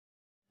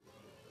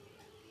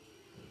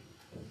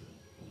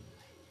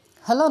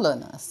Hello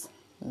learners,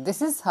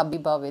 this is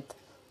Habeeba with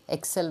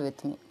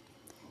Excelwithme.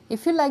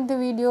 If you like the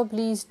video,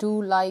 please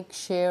do like,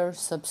 share,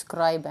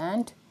 subscribe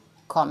and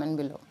comment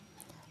below.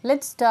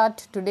 Let's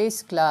start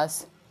today's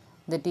class,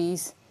 that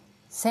is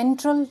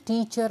Central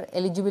Teacher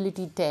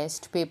Eligibility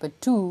Test Paper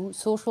 2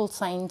 Social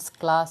Science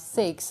Class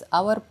 6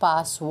 Our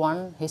Past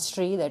 1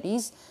 History, that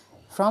is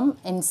from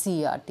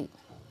NCERT.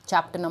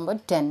 Chapter number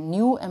 10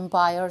 New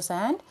Empires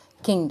and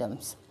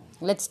Kingdoms.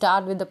 Let's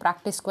start with the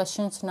practice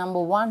questions. Number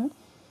 1.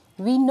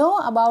 We know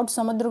about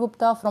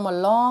Samudragupta from a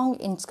long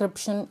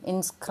inscription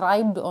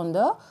inscribed on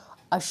the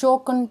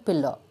Ashokan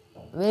pillar.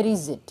 Where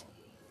is it?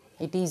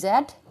 It is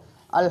at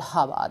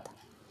Allahabad.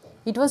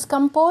 It was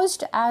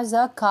composed as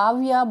a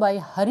kavya by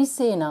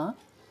Harisena,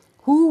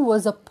 who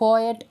was a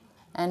poet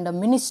and a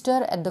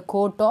minister at the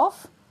court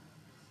of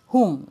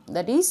whom?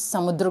 That is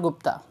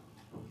Samudragupta.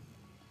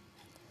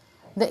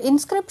 The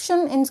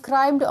inscription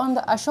inscribed on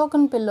the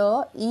Ashokan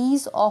pillar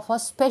is of a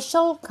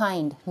special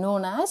kind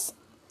known as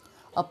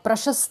a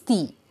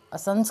prashasti, a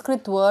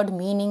Sanskrit word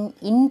meaning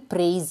in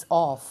praise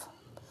of.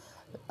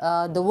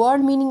 The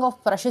word meaning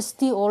of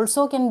prashasti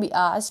also can be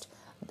asked.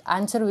 The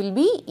answer will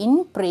be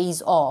in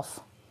praise of.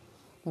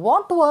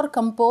 What were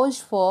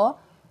composed for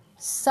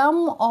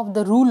some of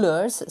the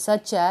rulers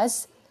such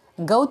as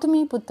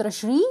Gautami Putra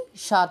Shri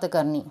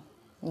Shatakarni.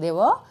 They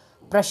were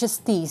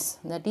prashastis,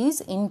 that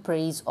is in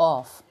praise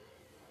of.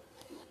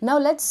 Now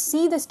let's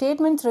see the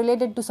statements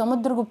related to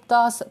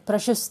Samudragupta's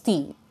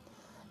prashasti.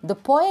 The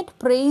poet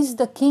praised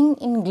the king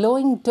in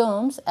glowing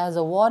terms as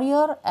a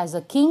warrior, as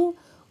a king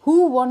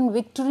who won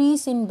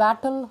victories in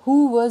battle,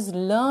 who was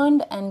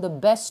learned and the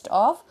best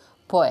of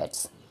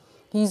poets.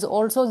 He is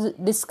also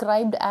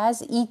described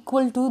as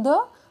equal to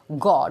the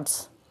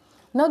gods.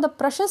 Now the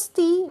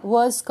prashasti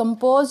was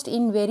composed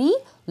in very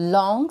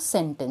long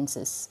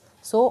sentences.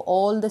 So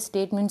all the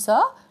statements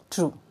are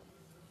true.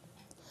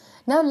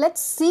 Now let's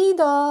see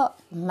the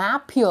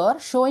map here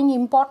showing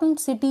important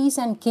cities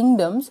and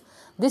kingdoms.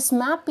 This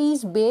map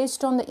is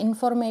based on the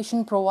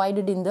information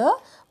provided in the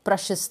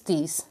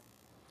prashastis.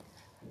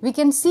 We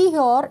can see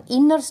here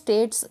inner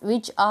states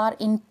which are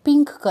in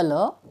pink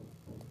color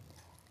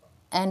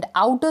and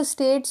outer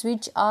states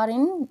which are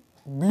in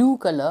blue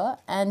color,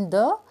 and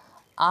the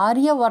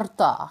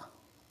Aryavarta,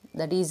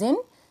 that is in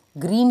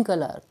green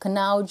color,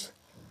 Kanauj,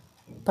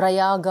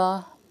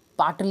 Prayaga,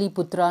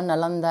 Pataliputra,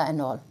 Nalanda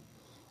and all.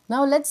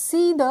 Now let's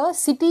see the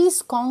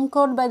cities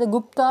conquered by the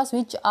Guptas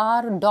which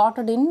are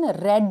dotted in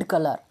red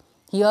color.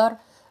 Here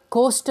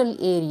coastal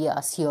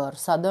areas, here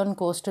southern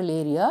coastal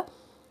area,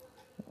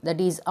 that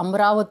is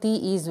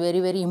Amravati is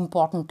very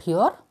important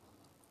here.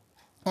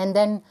 And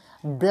then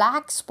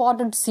black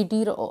spotted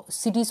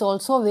cities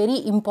also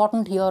very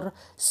important here,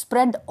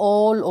 spread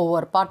all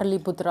over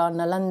Pataliputra,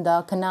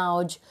 Nalanda,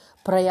 Kanauj,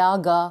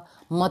 Prayaga,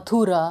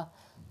 Mathura,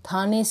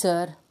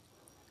 Thanesar,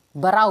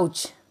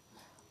 Barauch,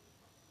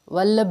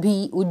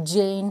 Vallabhi,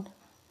 Ujjain.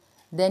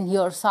 Then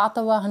here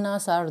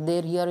Satavahanas are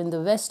there here in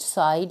the west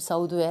side,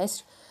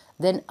 southwest.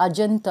 Then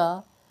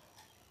Ajanta,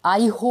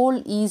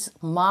 Aihole is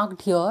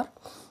marked here.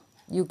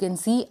 You can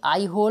see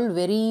Aihole,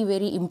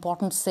 very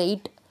important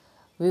site.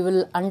 We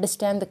will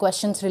understand the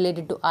questions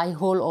related to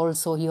Aihole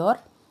also here.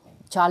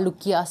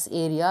 Chalukya's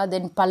area.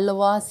 Then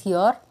Pallavas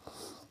here.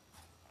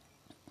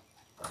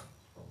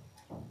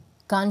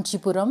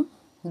 Kanchipuram.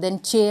 Then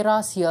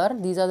Cheras here.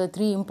 These are the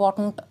three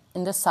important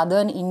in the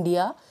southern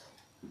India.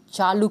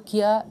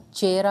 Chalukya,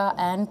 Chera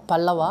and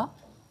Pallava.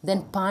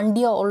 Then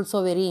Pandya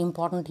also very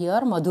important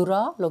here.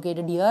 Madura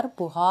located here.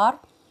 Puhar.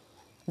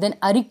 Then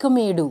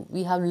Arikamedu.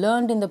 We have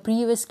learned in the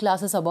previous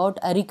classes about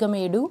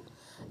Arikamedu.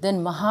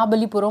 Then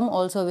Mahabalipuram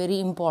also very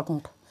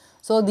important.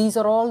 So these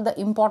are all the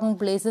important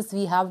places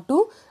we have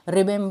to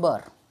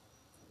remember.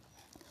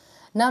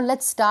 Now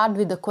let's start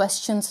with the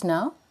questions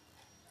now.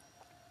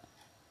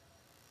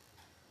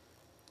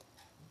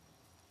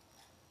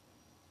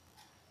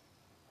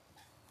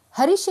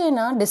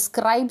 Harisena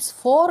describes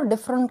 4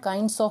 different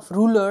kinds of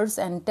rulers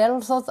and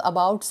tells us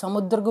about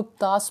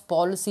Samudragupta's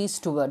policies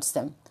towards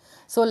them.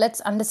 So let's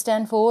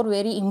understand 4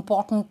 very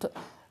important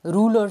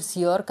rulers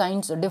here,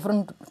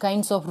 different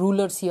kinds of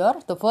rulers here.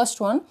 The first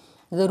one,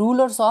 the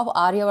rulers of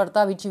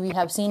Aryavarta, which we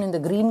have seen in the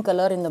green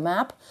color in the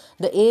map.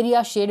 The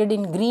area shaded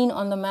in green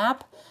on the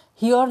map.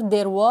 Here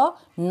there were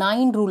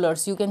 9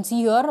 rulers. You can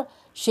see here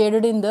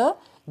shaded in the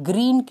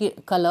green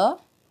color.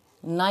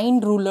 9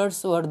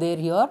 rulers were there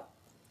here.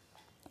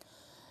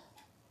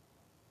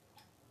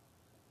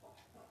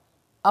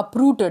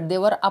 They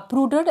were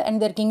uprooted and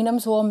their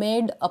kingdoms were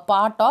made a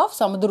part of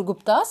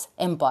Samudragupta's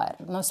empire.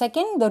 Now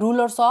second, the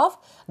rulers of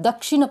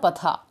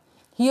Dakshinapatha.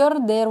 Here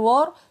there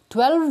were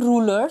 12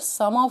 rulers,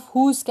 some of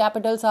whose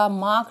capitals are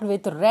marked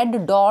with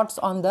red dots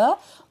on the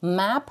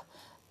map.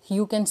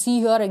 You can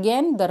see here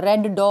again the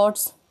red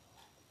dots.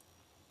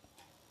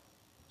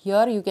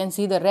 Here you can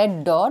see the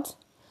red dots.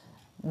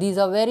 These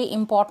are very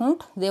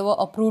important. They were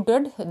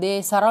uprooted.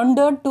 They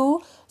surrendered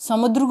to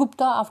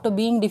Samudragupta after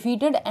being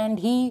defeated, and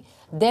he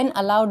then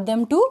allowed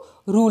them to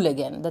rule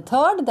again. The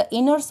third, the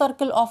inner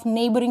circle of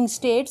neighboring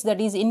states, that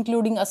is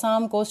including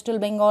Assam, coastal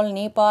Bengal,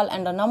 Nepal,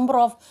 and a number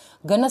of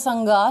Gana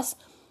Sanghas.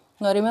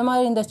 Now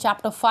remember, in the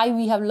chapter 5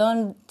 we have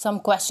learned some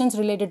questions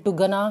related to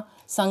Gana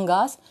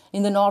Sanghas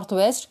in the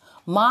northwest.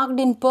 Marked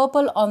in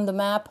purple on the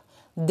map,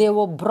 they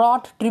were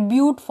brought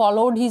tribute,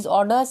 followed his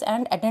orders,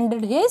 and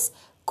attended his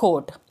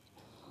court.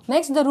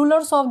 Next, the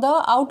rulers of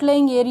the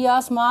outlying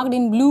areas marked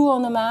in blue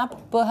on the map,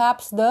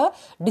 perhaps the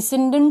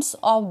descendants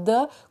of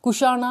the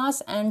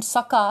Kushanas and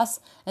Sakas,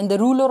 and the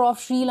ruler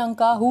of Sri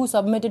Lanka who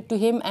submitted to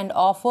him and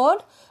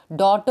offered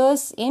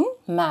daughters in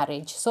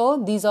marriage. So,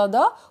 these are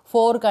the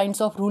 4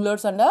 kinds of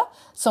rulers under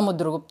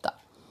Samudragupta.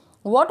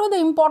 What were the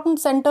important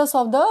centers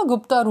of the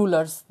Gupta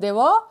rulers? They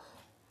were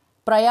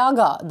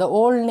Prayaga, the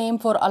old name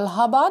for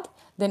Allahabad,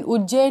 then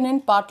Ujjain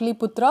and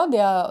Patliputra,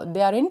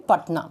 they are in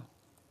Patna.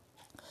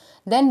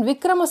 Then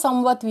Vikrama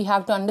Samvat, we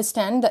have to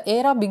understand the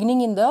era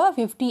beginning in the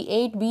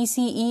 58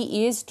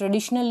 BCE is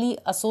traditionally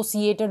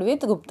associated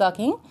with Gupta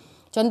king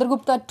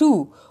Chandragupta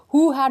II,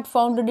 who had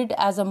founded it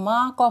as a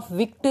mark of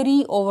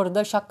victory over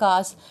the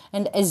Shakas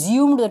and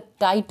assumed the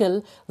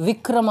title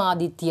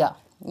Vikramaditya.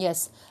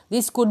 Yes,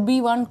 this could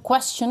be one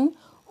question.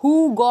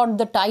 Who got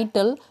the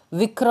title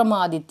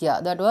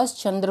Vikramaditya? That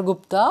was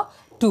Chandragupta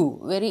II.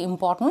 Very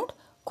important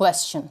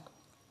question.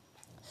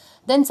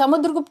 Then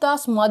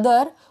Samudragupta's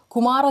mother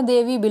Kumara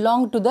Devi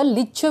belonged to the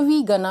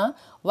Lichavi Gana,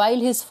 while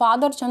his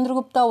father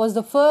Chandragupta was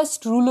the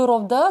first ruler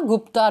of the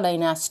Gupta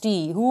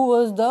dynasty. Who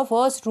was the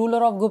first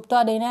ruler of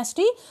Gupta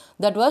dynasty?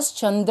 That was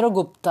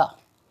Chandragupta.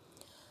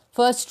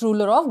 First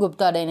ruler of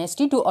Gupta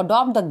dynasty to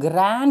adopt the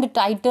grand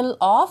title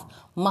of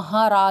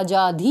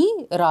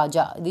Maharajadhi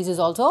Raja. This is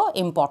also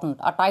important.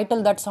 A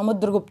title that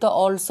Samudragupta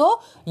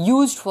also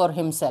used for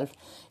himself.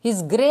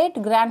 His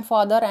great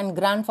grandfather and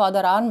grandfather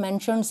are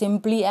mentioned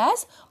simply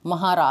as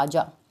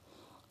Maharaja.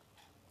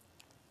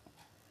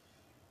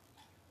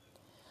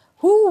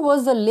 Who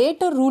was the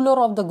later ruler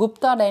of the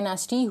Gupta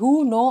dynasty?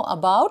 Who know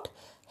about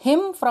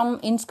him from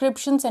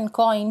inscriptions and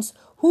coins?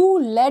 Who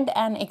led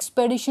an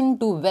expedition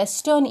to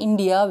western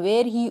India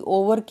where he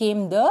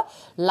overcame the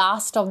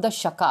last of the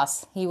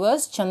Shakas? He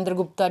was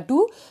Chandragupta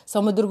II,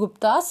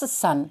 Samudragupta's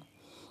son.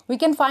 We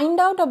can find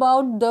out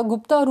about the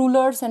Gupta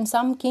rulers and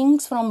some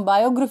kings from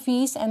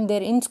biographies and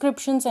their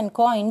inscriptions and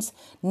coins.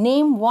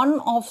 Name one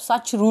of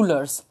such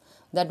rulers.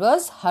 That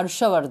was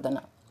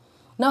Harshavardhana.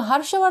 Now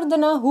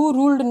Harshavardhana, who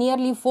ruled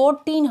nearly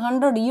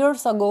 1400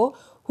 years ago,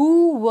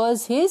 who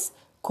was his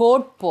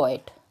court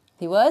poet?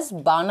 He was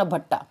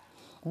Banabhatta.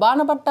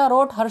 Banabhatta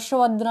wrote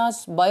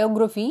Harshavardhana's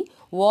biography.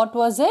 What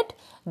was it?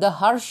 The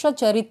Harsha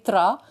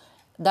Charitra,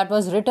 that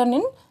was written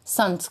in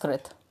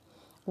Sanskrit.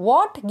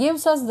 What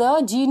gives us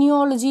the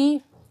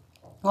genealogy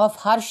of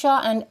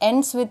Harsha and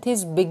ends with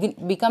his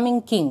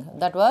becoming king?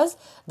 That was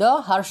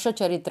the Harsha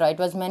Charitra. It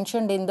was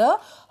mentioned in the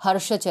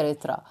Harsha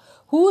Charitra.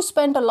 Who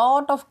spent a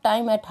lot of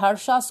time at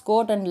Harsha's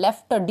court and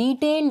left a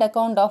detailed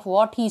account of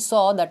what he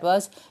saw? That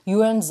was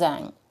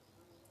Yuanzhang.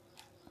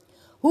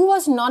 Who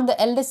was not the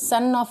eldest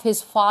son of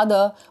his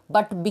father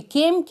but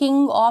became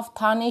king of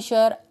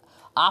Thaneshwar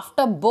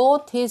after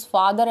both his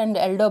father and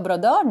elder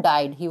brother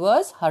died? He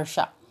was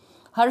Harsha.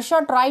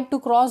 Harsha tried to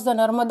cross the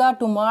Narmada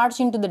to march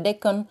into the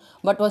Deccan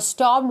but was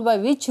stopped by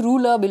which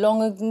ruler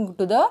belonging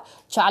to the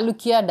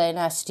Chalukya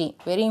dynasty?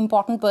 Very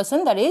important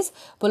person, that is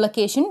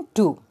Pulakeshin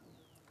II.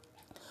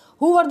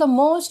 Who were the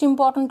most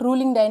important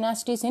ruling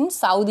dynasties in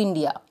South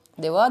India?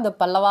 They were the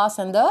Pallavas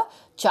and the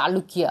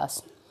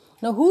Chalukyas.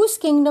 Now, whose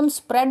kingdom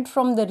spread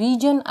from the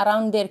region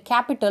around their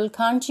capital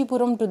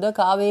Kanchipuram to the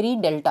Kaveri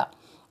Delta?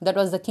 That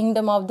was the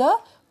kingdom of the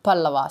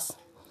Pallavas.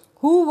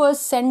 Who was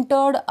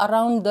centered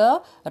around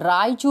the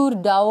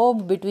Raichur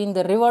Daob between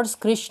the rivers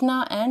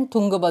Krishna and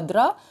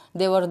Tungabhadra?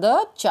 They were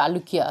the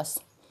Chalukyas.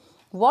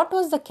 What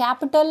was the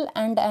capital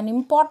and an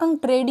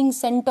important trading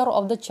center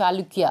of the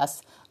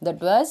Chalukyas?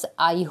 That was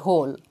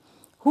Aihole.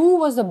 Who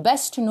was the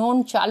best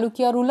known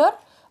Chalukya ruler?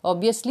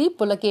 Obviously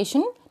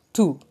Pulakeshin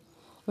II.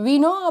 We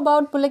know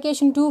about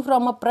Pulakeshin II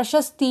from a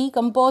Prashasti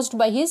composed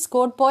by his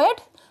court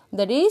poet,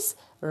 that is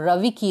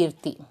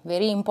Ravikirti.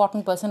 Very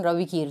important person,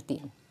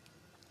 Ravikirti.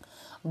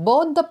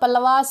 Both the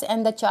Pallavas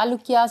and the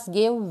Chalukyas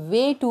gave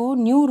way to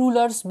new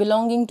rulers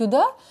belonging to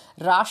the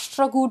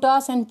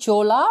Rashtrakutas and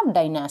Chola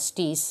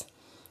dynasties.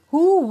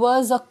 Who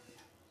was a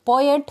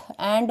poet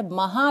and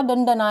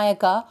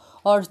Mahadandanayaka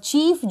or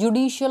chief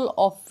judicial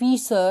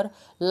officer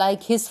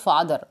like his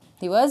father?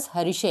 He was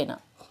Harisena.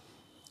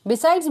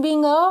 Besides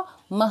being a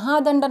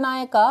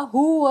Mahadandanayaka,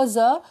 who was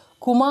a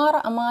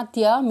Kumar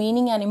Amatya,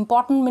 meaning an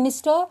important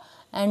minister,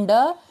 and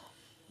a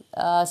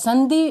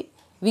Sandhi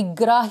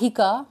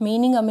Vigrahika,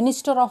 meaning a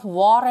minister of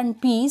war and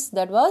peace,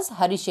 that was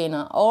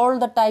Harisena. All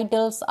the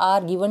titles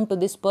are given to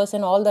this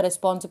person, all the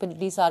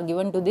responsibilities are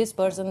given to this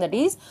person, that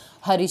is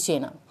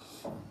Harisena.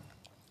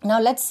 Now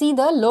let's see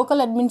the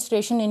local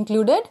administration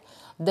included.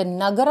 The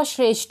Nagara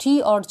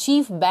Shreshthi or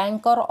chief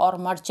banker or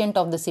merchant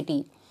of the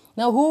city.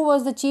 Now, who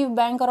was the chief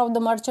banker of the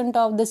merchant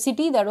of the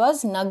city? That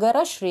was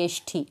Nagara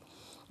Shreshthi.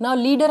 Now,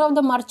 leader of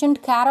the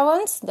merchant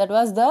caravans? That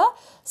was the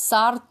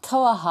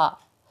Sarthavaha.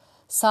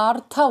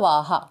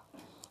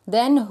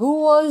 Then,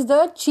 who was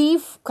the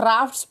chief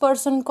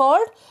craftsperson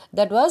called?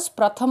 That was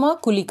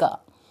Prathama Kulika.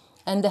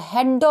 And the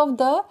head of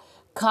the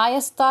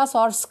Kayasthas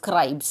or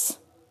scribes.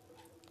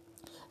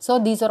 So,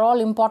 these are all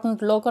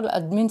important local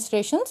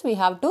administrations we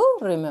have to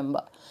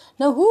remember.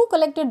 Now, who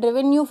collected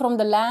revenue from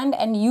the land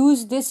and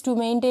used this to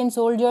maintain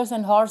soldiers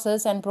and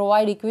horses and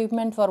provide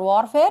equipment for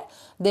warfare?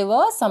 They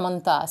were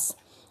Samantas.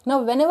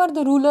 Now, whenever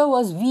the ruler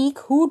was weak,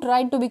 who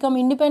tried to become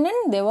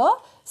independent? They were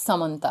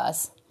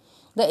Samantas.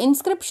 The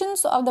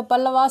inscriptions of the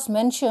Pallavas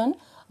mention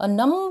a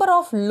number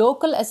of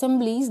local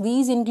assemblies.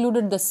 These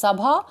included the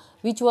Sabha,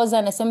 which was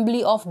an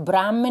assembly of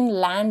Brahmin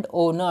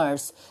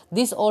landowners.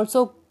 This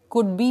also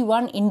could be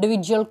one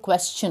individual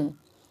question.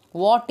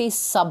 What is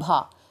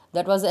Sabha?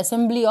 That was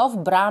assembly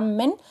of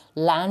Brahmin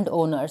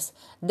landowners.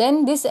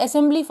 Then this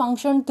assembly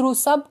functioned through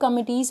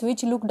sub-committees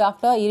which looked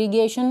after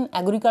irrigation,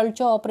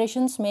 agriculture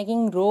operations,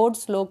 making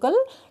roads, local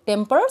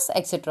temples,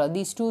 etc.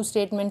 These two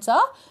statements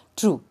are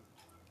true.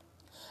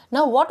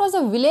 Now, what was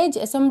a village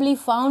assembly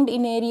found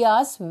in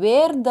areas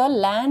where the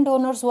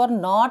landowners were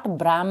not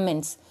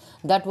Brahmins?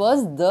 That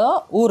was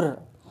the Ur.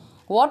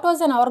 What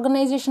was an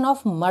organization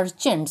of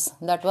merchants?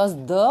 That was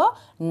the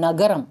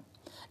Nagaram.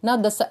 Now,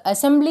 the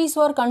assemblies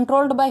were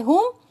controlled by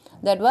whom?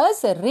 That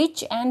was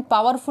rich and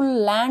powerful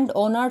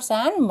landowners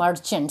and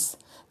merchants.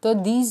 So,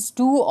 these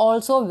two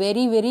also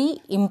very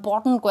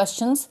important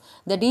questions.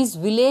 That is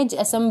village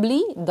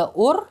assembly, the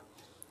Ur,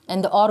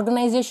 and the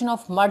organization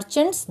of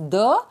merchants,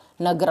 the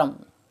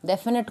Nagaram.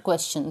 Definite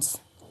questions.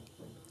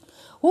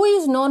 Who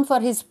is known for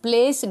his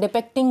plays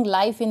depicting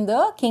life in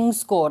the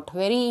king's court?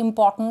 Very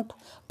important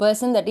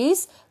person, that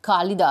is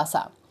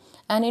Kalidasa.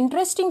 An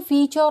interesting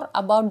feature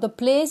about the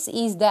plays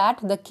is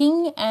that the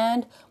king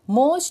and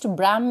most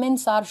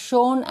Brahmins are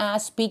shown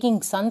as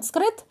speaking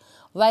Sanskrit,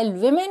 while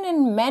women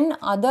and men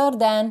other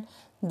than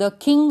the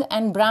king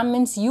and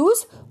Brahmins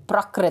use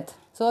Prakrit.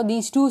 So,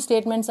 these two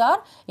statements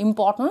are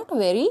important,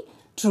 very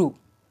true.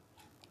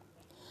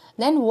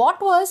 Then, what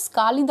was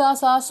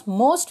Kalidasa's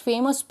most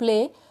famous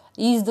play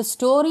is the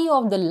story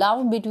of the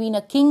love between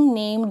a king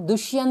named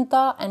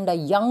Dushyanta and a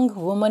young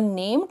woman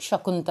named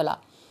Shakuntala.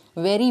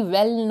 Very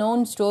well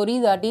known story,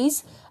 that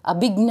is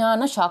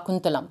Abhignana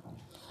Shakuntalam.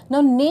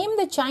 Now, name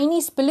the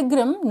Chinese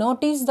pilgrim.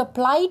 Notice the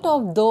plight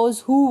of those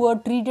who were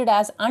treated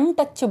as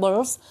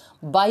untouchables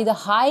by the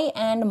high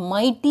and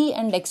mighty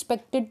and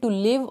expected to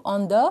live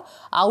on the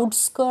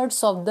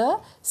outskirts of the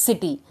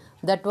city.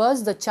 That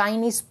was the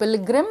Chinese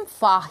pilgrim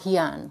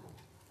Fahian.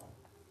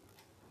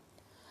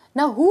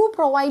 Now, who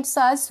provides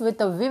us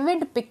with a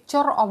vivid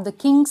picture of the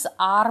king's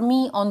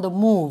army on the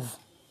move?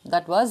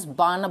 That was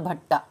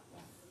Banabhatta.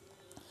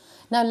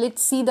 Now,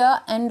 let's see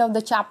the end of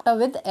the chapter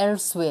with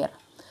elsewhere.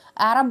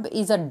 Arab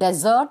is a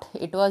desert.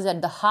 It was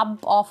at the hub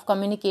of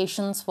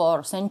communications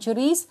for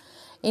centuries.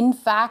 In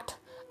fact,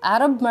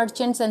 Arab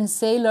merchants and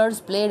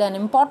sailors played an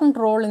important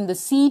role in the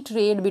sea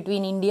trade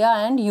between India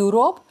and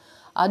Europe.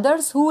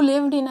 Others who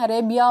lived in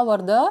Arabia were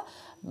the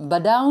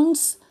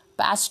Badawns,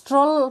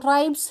 pastoral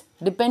tribes,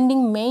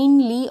 depending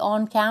mainly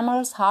on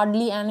camels,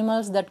 hardly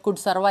animals that could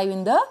survive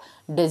in the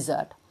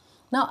desert.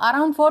 Now,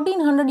 around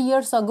 1400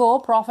 years ago,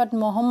 Prophet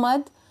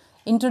Muhammad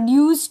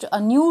introduced a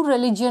new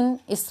religion,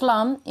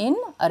 Islam, in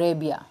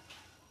Arabia.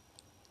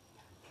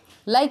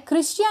 Like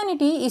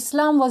Christianity,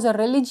 Islam was a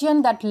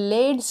religion that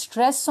laid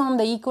stress on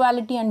the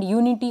equality and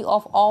unity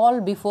of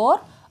all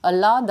before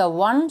Allah, the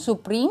one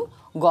supreme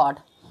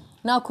God.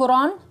 Now,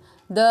 Quran,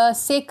 the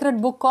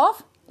sacred book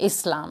of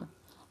Islam.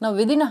 Now,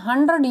 within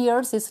 100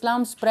 years,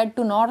 Islam spread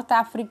to North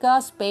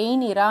Africa,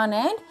 Spain, Iran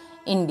and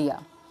India.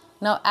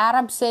 Now,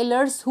 Arab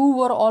sailors who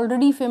were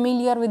already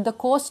familiar with the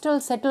coastal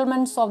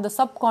settlements of the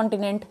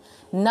subcontinent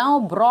now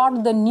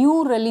brought the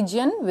new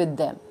religion with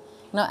them.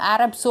 Now,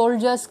 Arab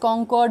soldiers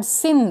conquered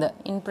Sindh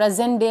in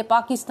present-day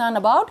Pakistan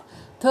about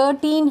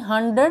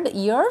 1300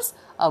 years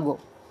ago.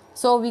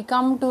 So, we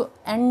come to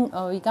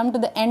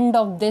the end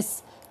of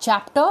this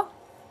chapter.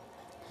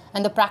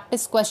 And the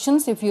practice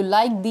questions. If you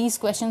like these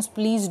questions,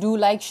 please do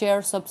like,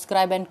 share,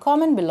 subscribe and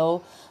comment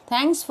below.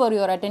 Thanks for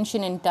your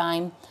attention and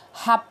time.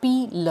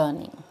 Happy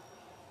learning.